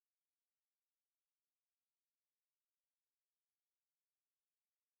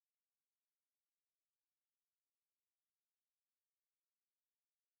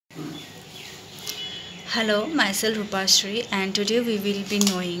Hello, myself Rupashri, and today we will be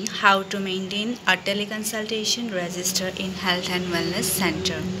knowing how to maintain a teleconsultation register in Health and Wellness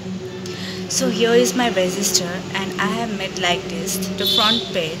Center. So here is my register, and I have made like this the front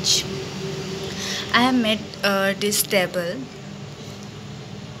page. I have made this table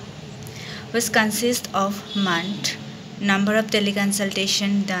which consists of month, number of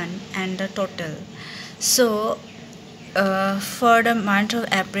teleconsultation done, and the total. So for the month of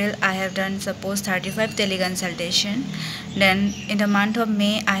April, I have done suppose 35 teleconsultation. Then in the month of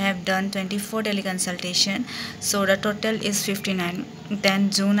May, I have done 24 teleconsultation. So the total is 59. Then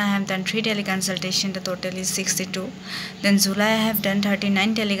June, I have done 3 teleconsultation. The total is 62. Then July, I have done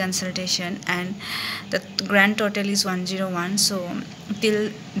 39 teleconsultation, and the grand total is 101. So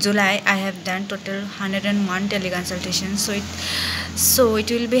till July, I have done total 101 teleconsultation. So it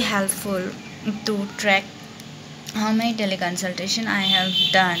will be helpful to track how many teleconsultation I have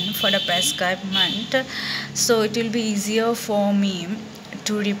done for the prescribed month. So it will be easier for me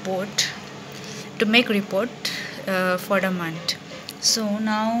to make report for the month. So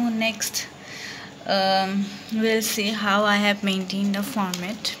now next we'll see how I have maintained the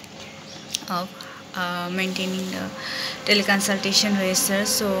format of maintaining the teleconsultation register.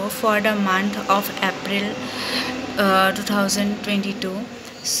 So for the month of April 2022,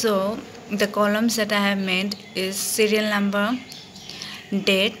 so the columns that I have made is serial number,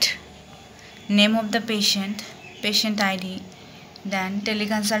 date, name of the patient, patient ID, then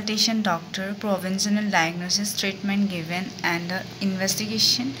teleconsultation doctor, provisional diagnosis, treatment given, and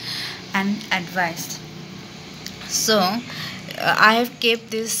investigation and advice. So I have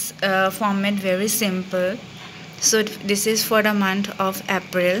kept this format very simple. So this is for the month of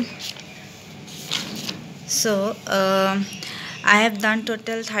April. So I have done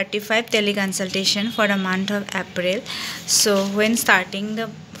total 35 teleconsultation for the month of April. So when starting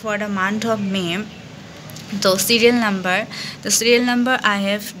for the month of May, the serial number I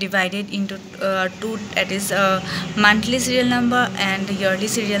have divided into two, that is monthly serial number and the yearly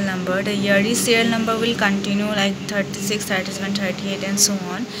serial number. The yearly serial number will continue like 36, 37, 38 and so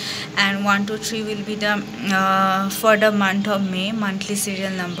on, and 1, 2, 3 will be the for the month of May monthly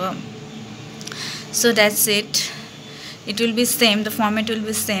serial number. So that's it. It will be same, the format will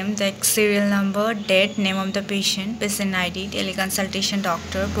be same, like serial number, date, name of the patient, patient ID, teleconsultation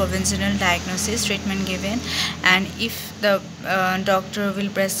doctor, provisional diagnosis, treatment given, and if the doctor will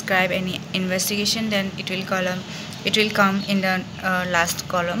prescribe any investigation, then it will come in the last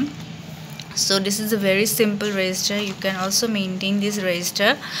column. So this is a very simple register. You can also maintain this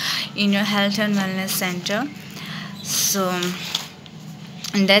register in your health and wellness center. So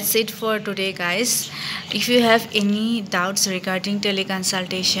and that's it for today, guys. If you have any doubts regarding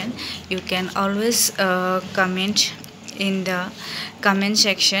teleconsultation, you can always comment in the comment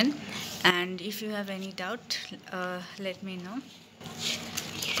section, and if you have any doubt, let me know.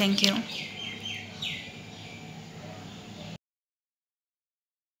 Thank you.